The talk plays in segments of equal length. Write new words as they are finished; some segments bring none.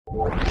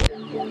What's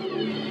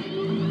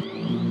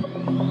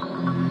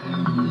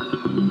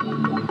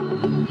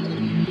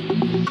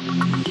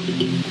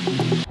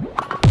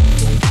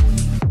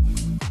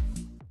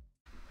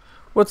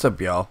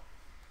up, y'all?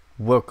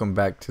 Welcome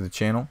back to the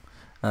channel.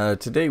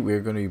 Today we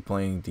are going to be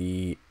playing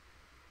the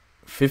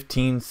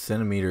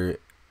 15cm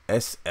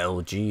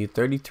SLG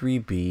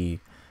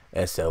 33B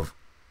SLL.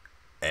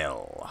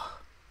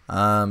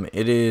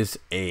 It is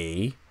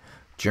a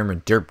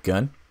German derp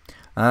gun.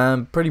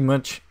 Pretty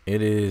much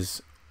it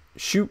is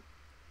shoot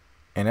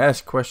and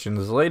ask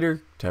questions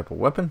later type of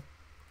weapon.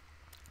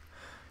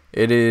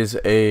 It is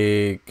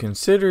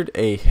considered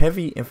a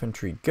heavy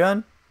infantry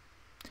gun.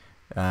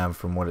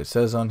 From what it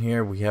says on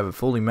here, we have it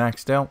fully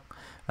maxed out.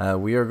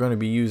 We are going to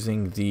be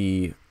using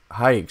the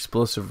high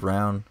explosive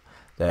round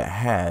that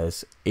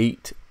has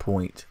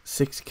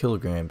 8.6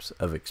 kilograms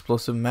of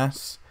explosive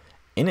mass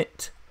in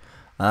it,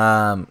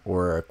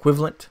 or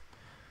equivalent.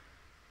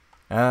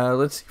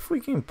 Let's see if we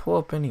can pull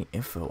up any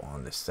info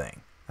on this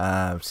thing.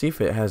 See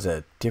if it has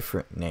a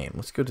different name.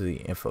 Let's go to the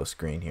info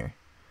screen here,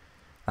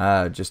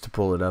 just to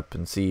pull it up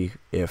and see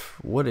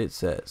if what it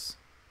says.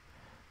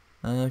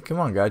 Come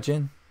on,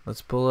 Gaijin.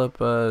 Let's pull up,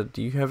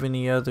 do you have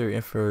any other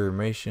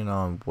information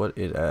on what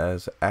it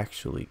is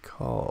actually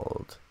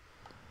called?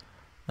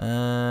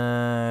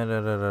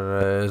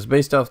 It's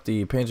based off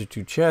the Panzer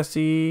II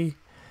chassis.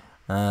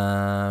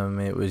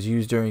 It was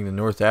used during the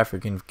North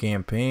African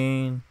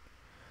campaign.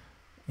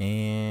 And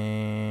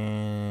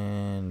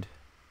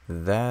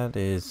that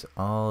is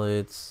all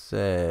it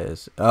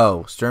says.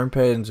 Oh,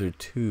 Sturmpanzer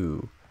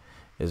 2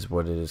 is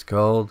what it is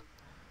called.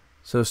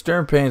 So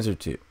Sturmpanzer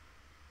 2.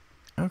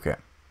 Okay.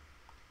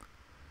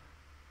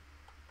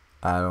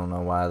 I don't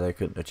know why they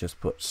couldn't have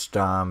just put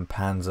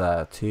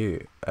Sturmpanzer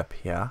 2 up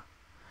here.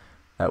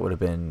 That would have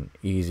been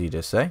easy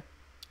to say.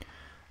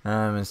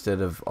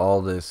 Instead of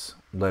all this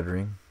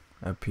lettering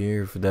up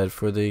here for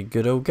the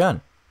good old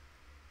gun.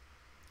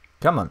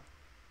 Come on.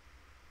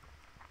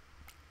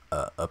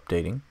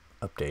 Updating.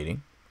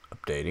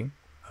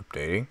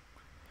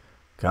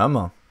 Come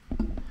on.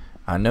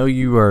 I know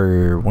you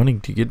are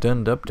wanting to get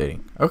done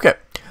updating. Okay.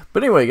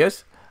 But anyway,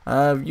 guys.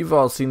 You've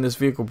all seen this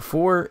vehicle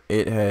before.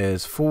 It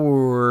has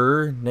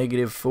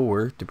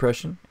 -4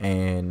 depression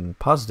and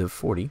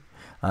 +40.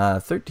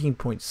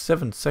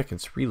 13.7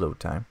 seconds reload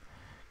time.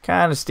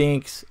 Kind of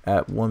stinks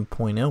at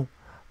 1.0,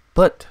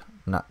 but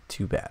not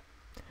too bad.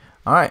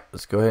 Alright,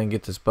 let's go ahead and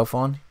get this buff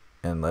on,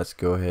 and let's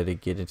go ahead and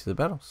get into the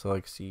battle so I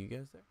can see you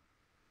guys there.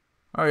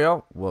 Alright,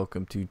 y'all,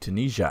 welcome to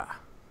Tunisia.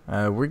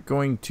 We're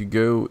going to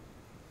go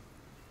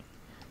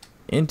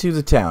into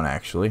the town,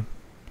 actually.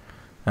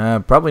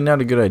 Probably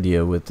not a good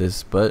idea with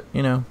this, but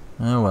you know,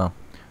 oh well.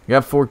 We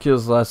got 4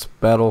 kills last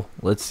battle.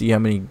 Let's see how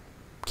many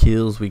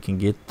kills we can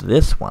get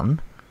this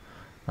one.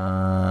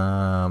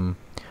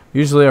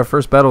 Usually our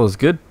first battle is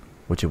good,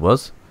 which it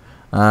was.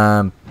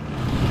 But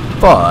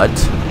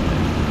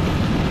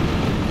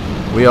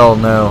we all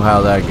know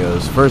how that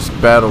goes. First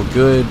battle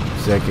good,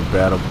 second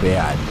battle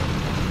bad.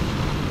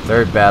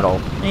 Third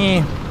battle,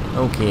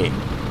 okay.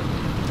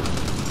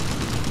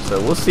 So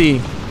we'll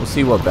see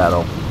what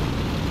battle.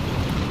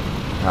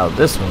 How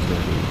this one's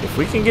gonna be. If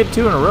we can get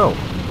 2 in a row,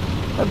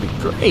 that'd be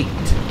great.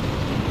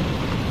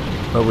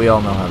 But we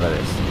all know how that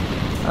is.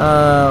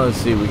 Let's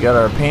see. We got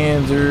our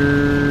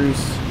Panzers.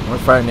 We're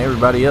fighting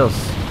everybody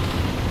else.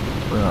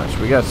 Pretty much.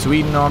 We got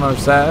Sweden on our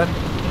side,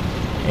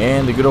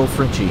 and the good old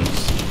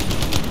Frenchies.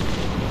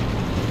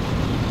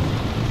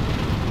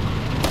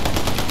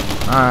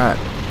 All right.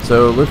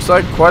 So it looks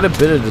like quite a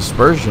bit of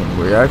dispersion.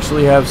 We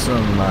actually have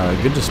some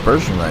good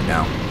dispersion right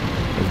now.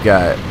 We've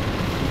got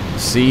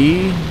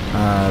C,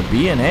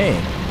 B, and A.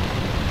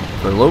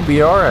 For low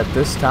BR at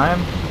this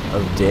time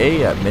of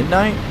day at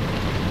midnight,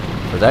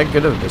 for that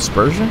good of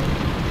dispersion,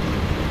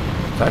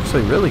 it's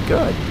actually really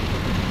good.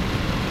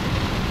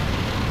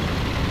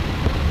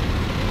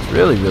 It's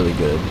really, really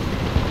good.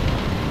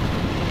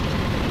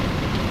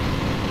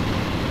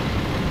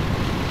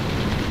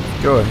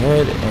 Let's go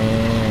ahead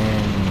and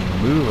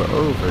move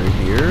over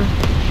here.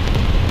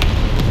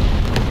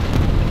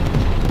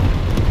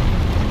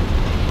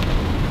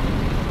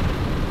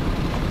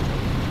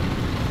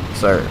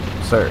 Sir,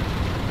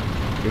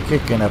 you're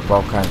kicking up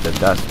all kinds of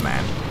dust,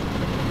 man.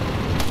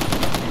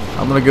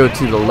 I'm gonna go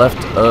to the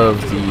left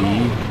of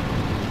the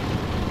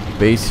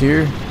base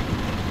here.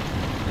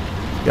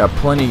 Got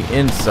plenty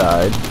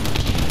inside.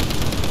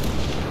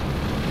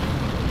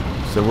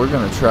 So we're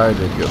gonna try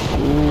to go.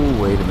 Ooh,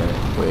 wait a minute.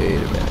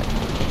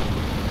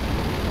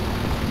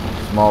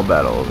 Small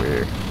battle over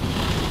here.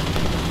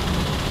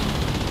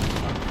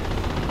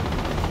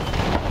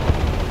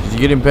 Did you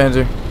get him,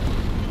 Panzer?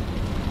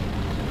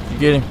 Did you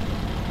get him?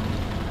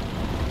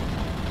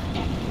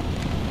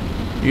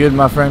 You good,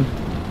 my friend?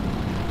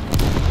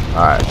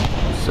 Alright,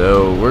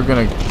 so we're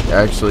gonna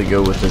actually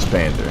go with this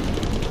Panzer.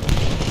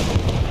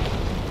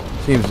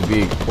 Seems to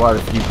be quite a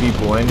few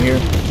people in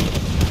here.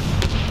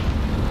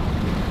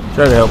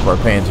 Try to help our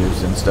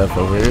Panzers and stuff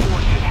over here.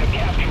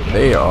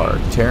 They are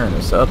tearing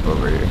us up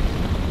over here.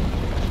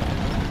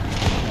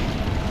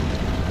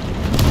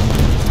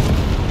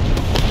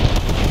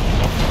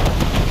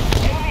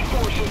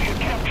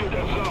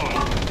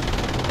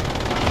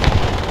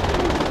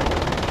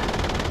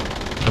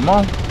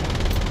 on.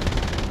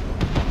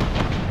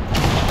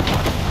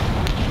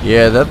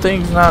 Yeah, that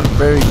thing's not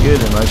very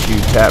good unless you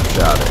tap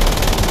shot it.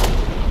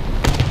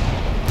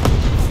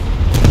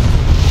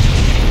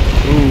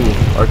 Ooh,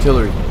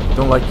 artillery.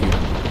 Don't like you.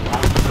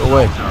 Go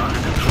away.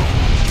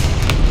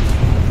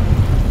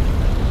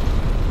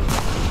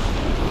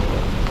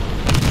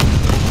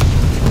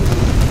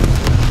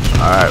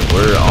 Alright,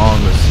 we're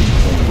on the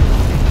seaplane.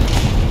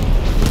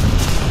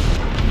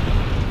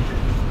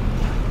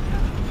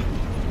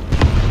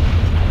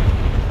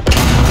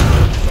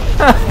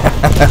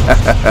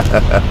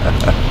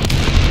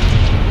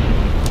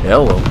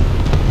 Hello.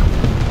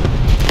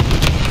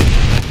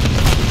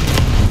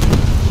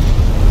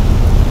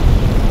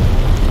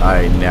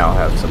 I now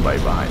have somebody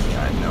behind me.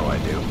 I know I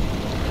do.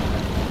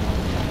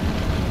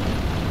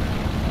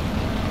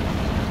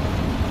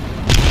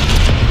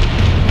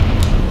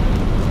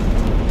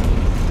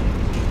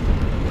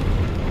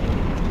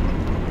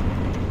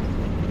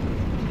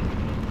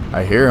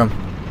 I hear him.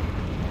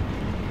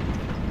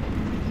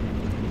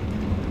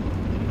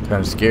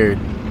 Kind of scared.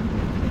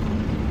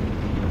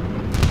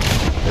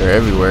 They're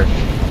everywhere.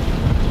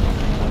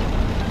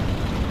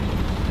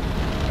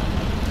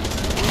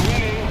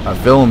 I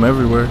feel them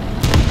everywhere.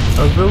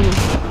 I feel them.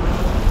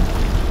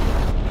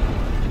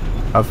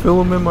 I feel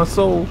them in my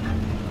soul.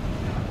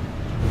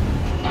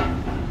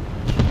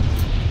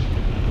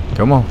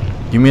 Come on.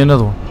 Give me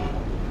another one.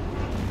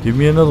 Give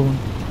me another one.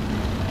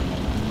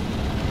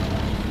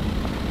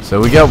 So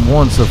we got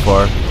one so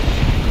far.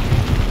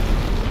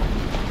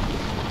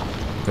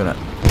 Gonna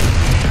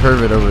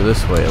curve it over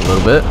this way a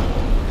little bit.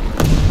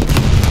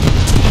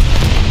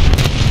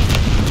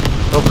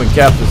 Open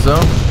cap the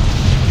zone.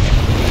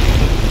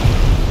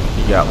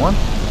 You got one?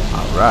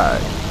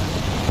 Alright.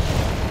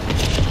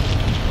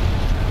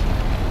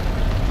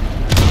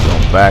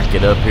 Gonna back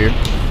it up here.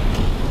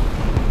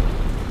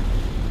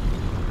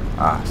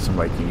 Ah,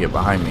 somebody can get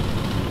behind me.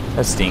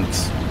 That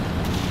stinks.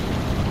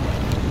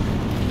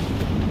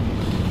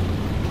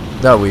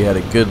 Thought we had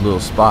a good little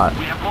spot.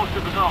 We have most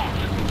of the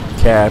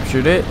zones.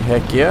 Captured it.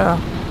 Heck yeah.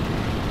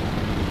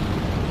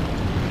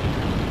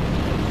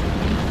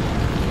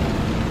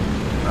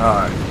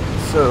 Alright,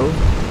 so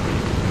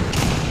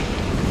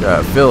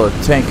gotta fill a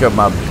tank up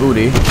my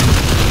booty.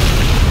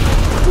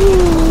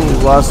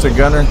 Ooh, lost a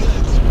gunner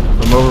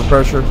from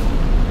overpressure.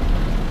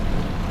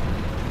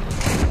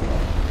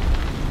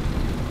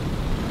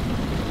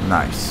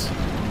 Nice.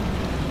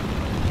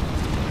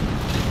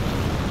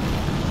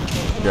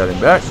 Got him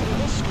back.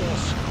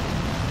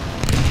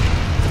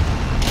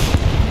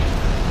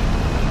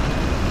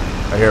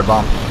 I hear a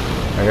bomb.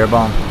 I hear a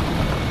bomb.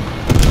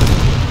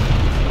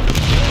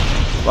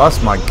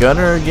 Lost my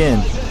gunner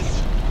again.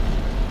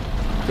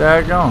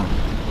 Daggone.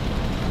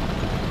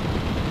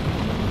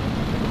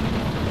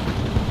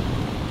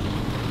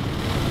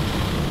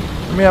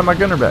 Let me have my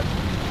gunner back.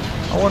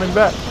 I want him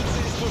back.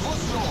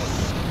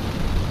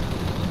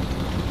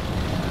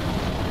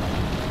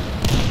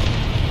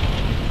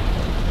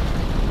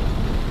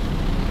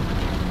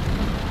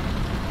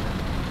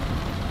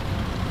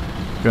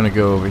 Gonna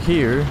go over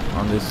here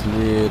on this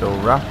little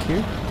rock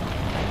here.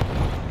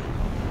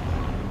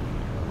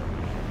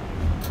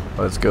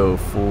 Let's go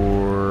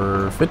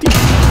for 50.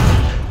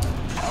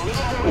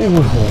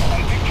 Ooh.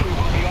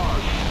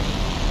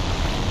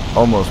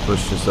 Almost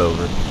pushed us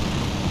over.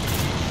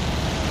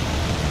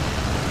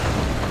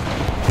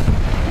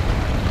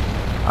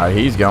 Alright,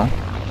 he's gone.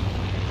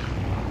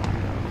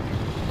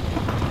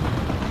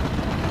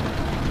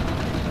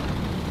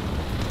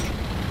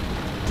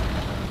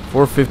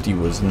 .450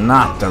 was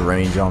not the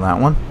range on that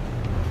one.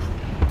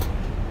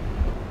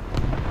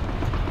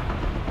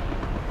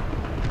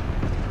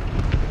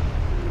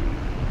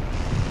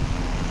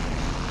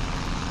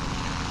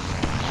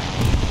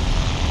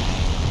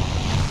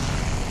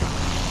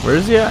 Where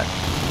is he at?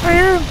 I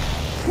hear him.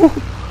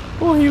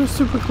 Oh, he was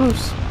super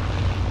close.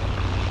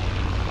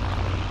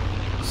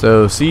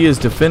 So C is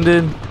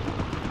defended.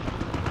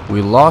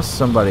 We lost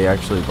somebody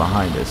actually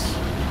behind us.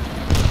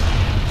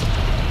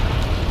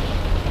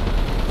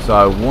 So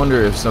I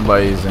wonder if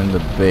somebody's in the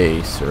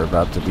base or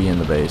about to be in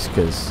the base,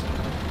 because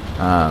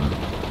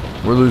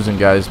we're losing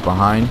guys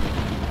behind.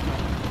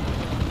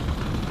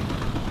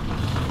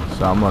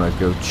 So I'm gonna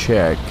go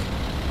check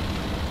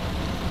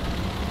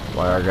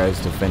while our guys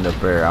defend up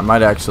there. I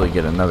might actually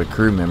get another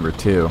crew member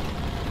too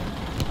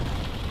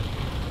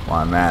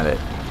while I'm at it.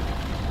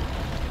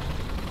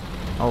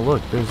 Oh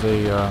look, there's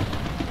a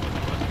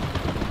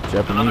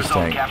Japanese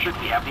tank. Captured,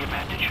 we have the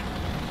advantage.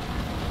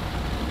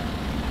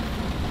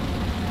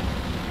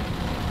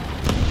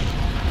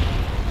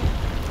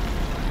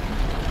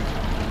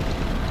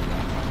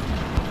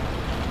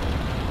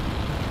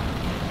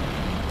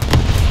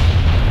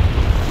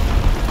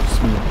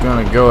 I'm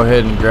gonna go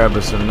ahead and grab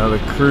us another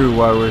crew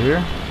while we're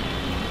here.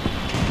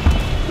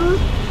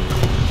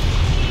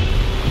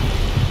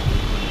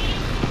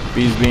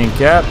 B's being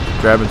capped,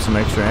 grabbing some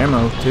extra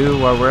ammo too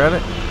while we're at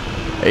it.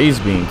 A's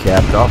being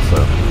capped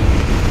also.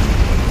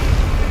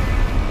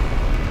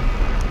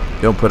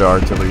 Don't put an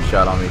artillery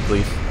shot on me,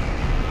 please.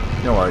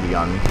 No already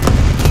on me.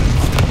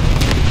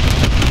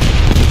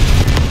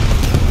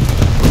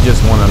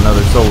 just want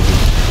another soldier.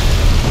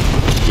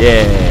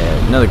 Yeah,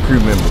 another crew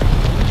member.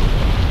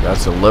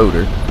 That's a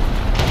loader.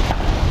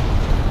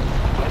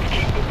 Let's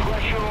keep the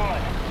pressure on.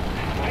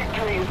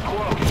 Victory is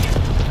close.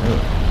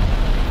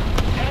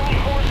 Enemy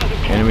forces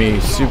have Enemy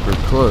super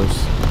close.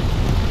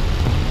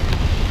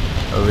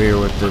 Over here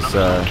with this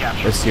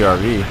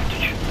SCRV.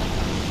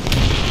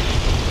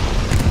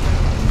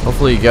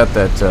 Hopefully you got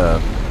that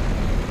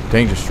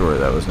tank destroyer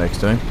that was next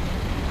to him.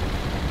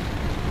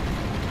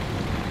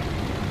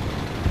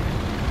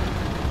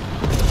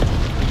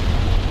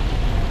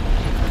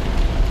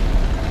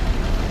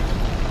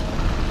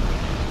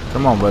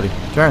 Come on, buddy.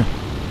 Turn.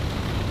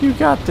 You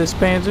got this,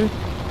 Panzer.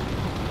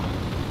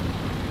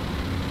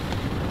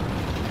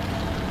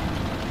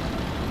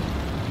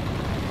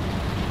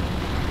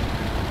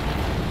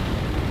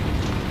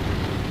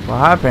 Well,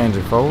 hi,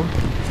 Panzer forward.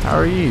 How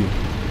are you?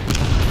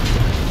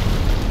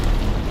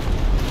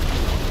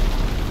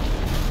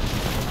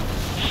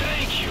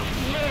 Thank you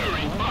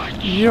very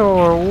much.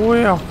 You're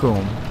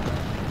welcome.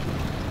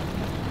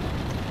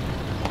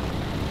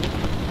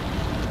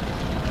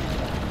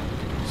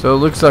 So it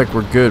looks like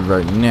we're good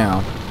right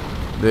now.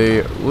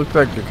 They look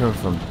like they're coming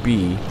from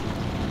B.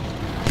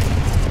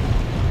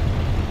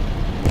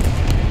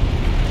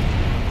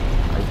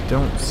 I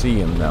don't see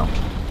him though.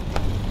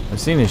 I've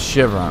seen his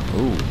chevron.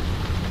 Ooh.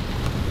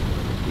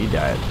 He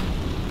died.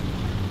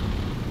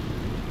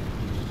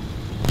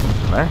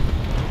 There.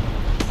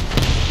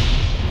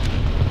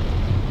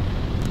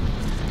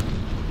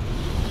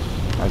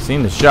 I've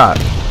seen the shot.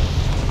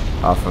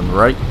 Off on the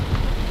right.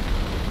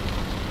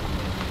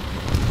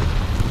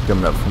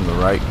 Coming up from the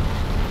right.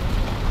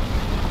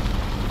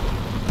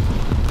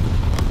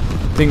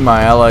 I think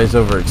my allies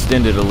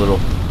overextended a little.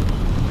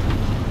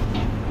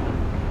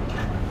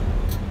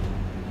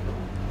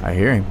 I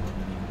hear him.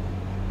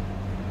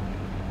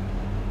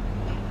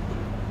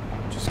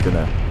 Just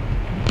gonna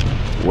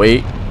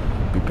wait.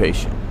 Be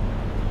patient.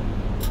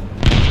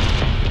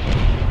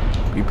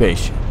 Be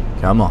patient.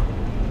 Come on.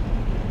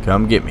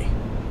 Come get me.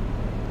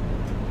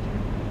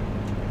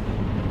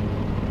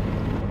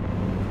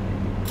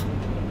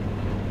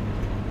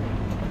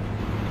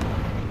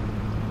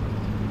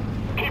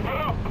 Keep it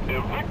up.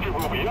 The victory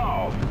will be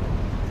ours.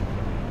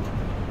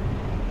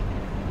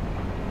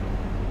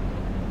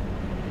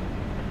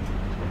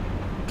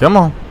 Come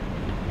on.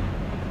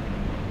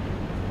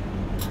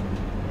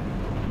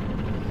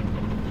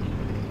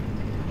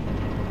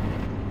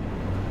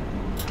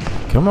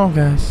 Come on,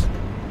 guys.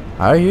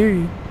 I hear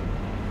you.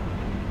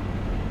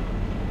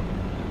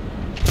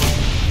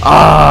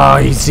 Oh,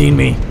 he's seen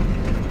me.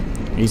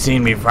 He's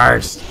seen me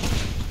first.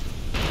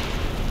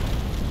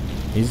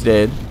 He's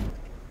dead.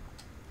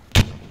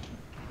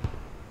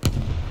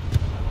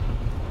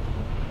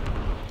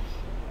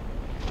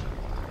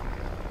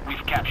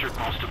 We've captured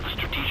most of the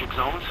strategic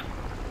zones.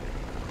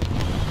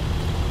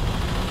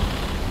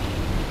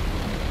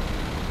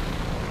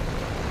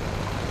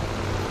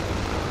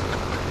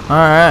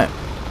 Alright.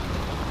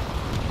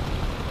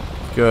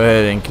 Go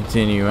ahead and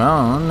continue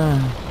on.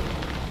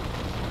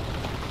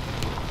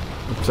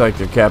 Looks like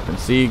they're capping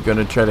C.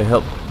 Gonna try to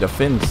help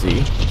defend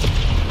C.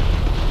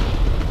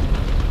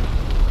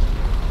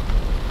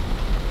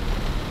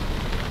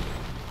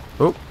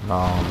 Oh,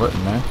 wrong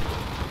button there.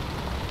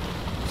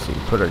 Let's see,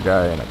 put our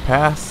guy in a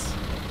pass.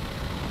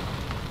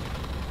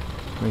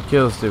 How many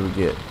kills did we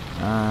get?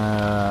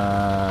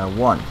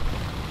 One.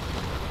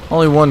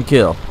 Only one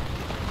kill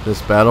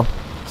this battle.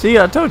 See,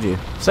 I told you.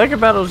 Second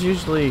battles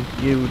usually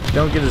you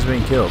don't get as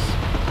many kills.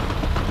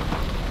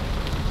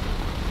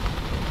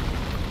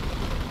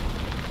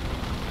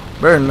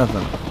 Better than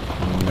nothing.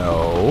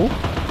 No.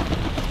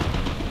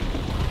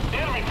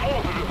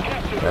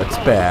 That's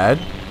bad.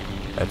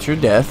 That's your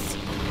death.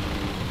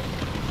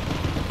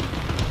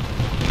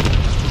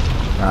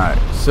 Alright,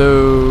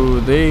 so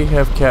they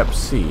have capped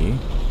C.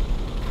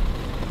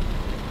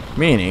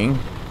 Meaning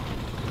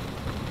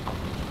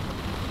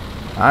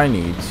I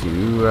need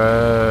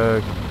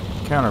to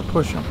counter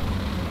push them.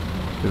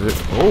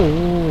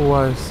 Oh,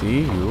 I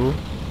see you.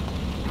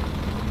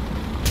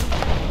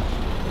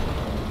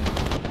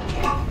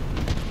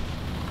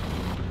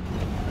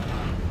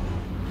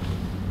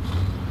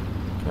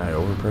 Can I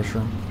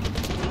overpressure him?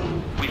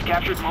 We've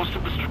captured most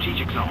of the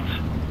strategic zones.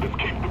 Let's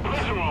keep the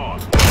pressure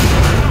on.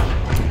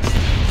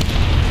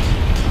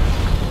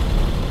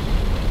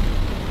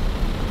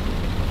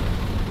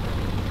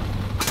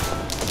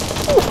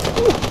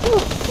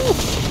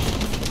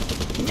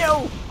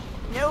 No!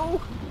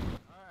 No!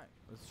 Alright,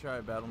 let's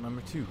try battle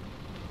number 2.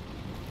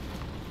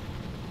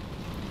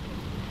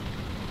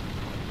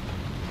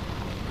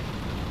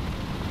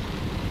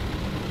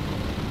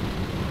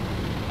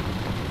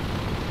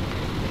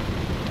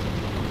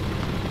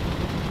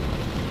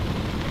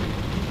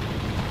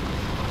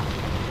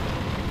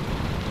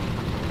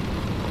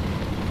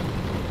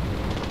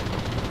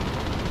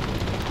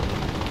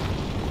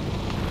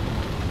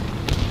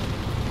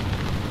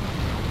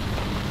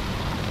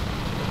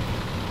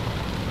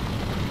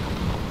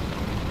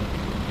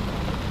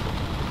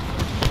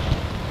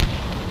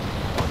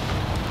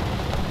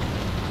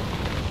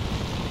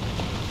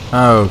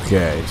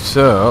 Okay,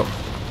 so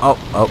oh,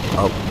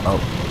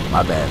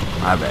 my bad.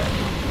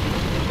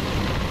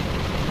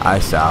 I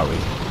sorry.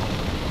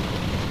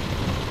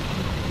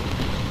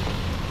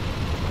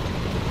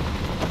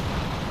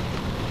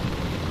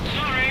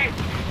 Sorry.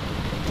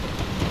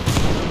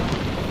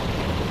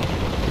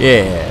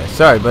 Yeah,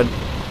 sorry, bud.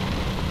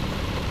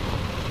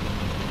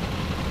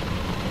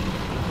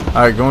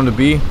 Alright, going to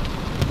B.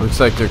 Looks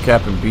like they're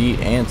capping B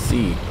and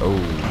C. Oh.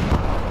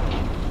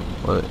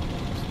 What?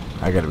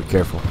 I gotta be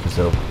careful, because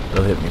they'll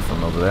hit me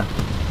from over there.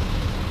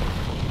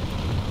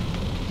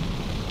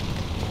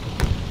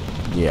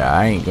 Yeah,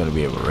 I ain't gonna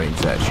be able to range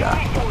that shot.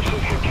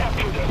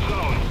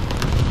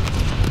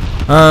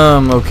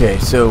 Okay,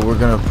 so we're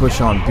gonna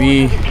push on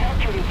B.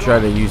 Try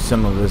to use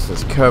some of this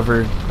as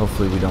cover.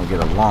 Hopefully we don't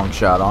get a long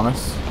shot on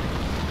us.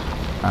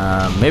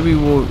 Maybe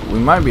we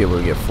might be able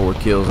to get 4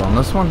 kills on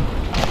this one.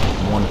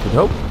 One could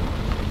hope.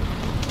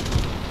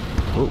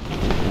 Oh,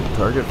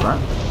 target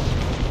front.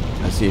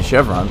 I see a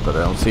chevron, but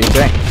I don't see a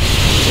tank.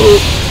 Oh,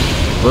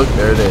 look,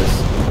 there it is.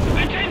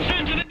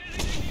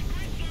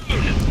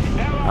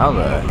 How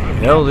the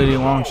hell did he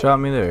long shot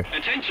me there?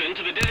 Attention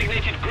to the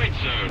designated grid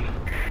zone.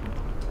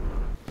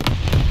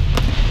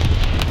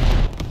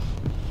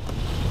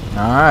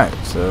 Alright,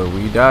 so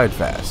we died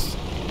fast.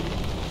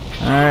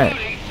 Alright.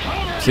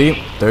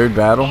 See, third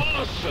battle.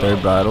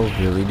 Third battle,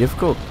 really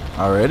difficult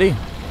already.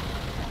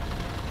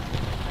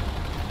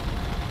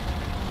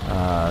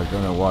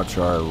 Gonna watch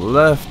our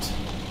left.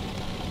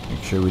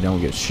 Make sure we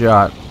don't get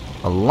shot.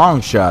 A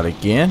long shot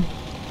again.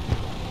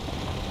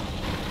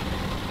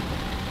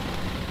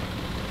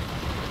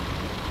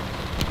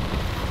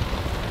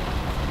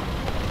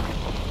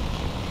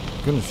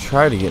 Gonna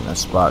try to get in a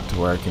spot to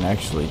where I can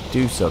actually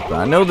do something.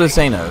 I know this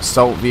ain't an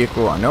assault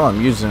vehicle. I know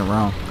I'm using it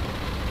wrong.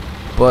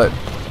 But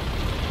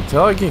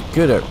until I get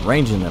good at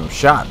ranging them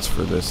shots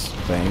for this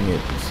thing,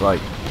 it's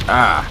like,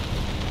 ah.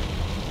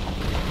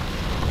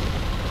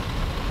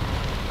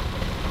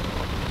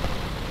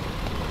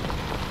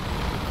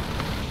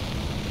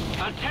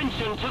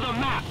 Attention to the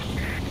map.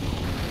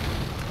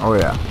 Oh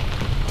yeah.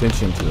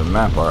 Attention to the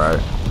map,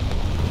 alright.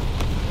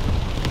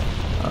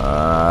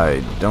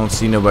 I don't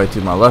see nobody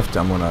to my left.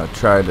 I'm gonna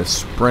try to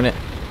sprint it.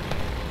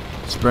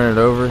 Sprint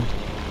it over.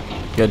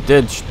 Got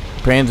dead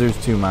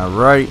panzers to my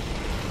right.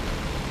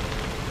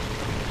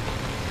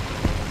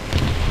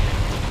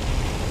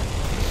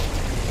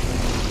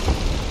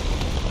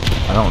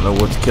 I don't know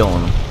what's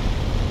killing them.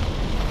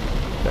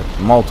 Got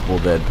multiple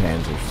dead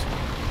panzers.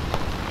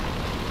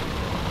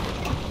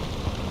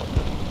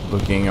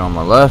 Looking on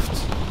my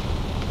left.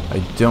 I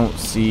don't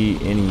see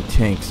any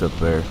tanks up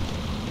there.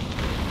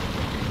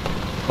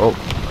 Oh,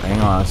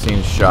 hang on, I seen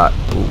a shot.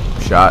 Ooh,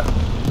 shot.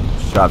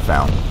 Shot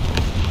found.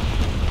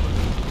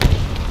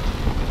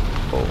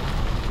 Oh.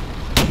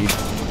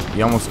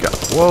 He almost got.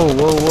 Whoa,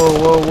 whoa, whoa,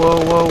 whoa, whoa,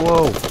 whoa,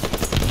 whoa.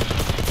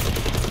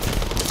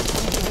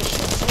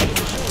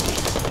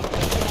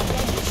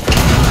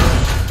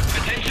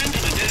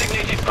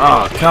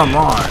 Oh, come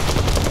on.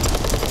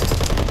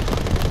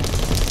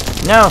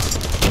 No.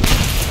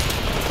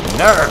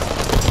 No.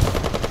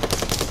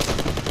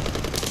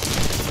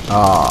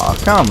 Oh,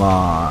 come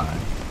on.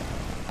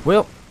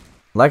 Well,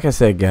 like I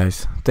said,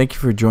 guys, thank you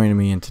for joining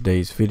me in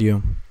today's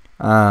video.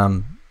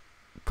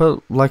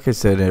 But like I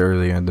said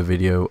earlier in the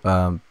video,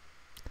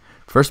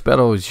 first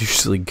battle is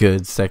usually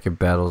good. Second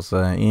battle's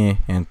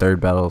and third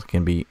battle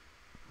can be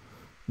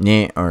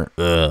or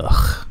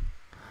ugh.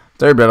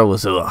 Third battle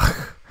was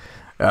ugh.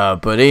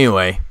 But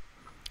anyway,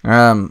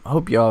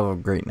 hope y'all have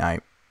a great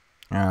night.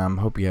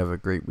 Hope you have a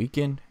great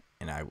weekend,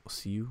 and I will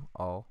see you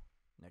all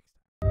next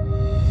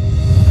time.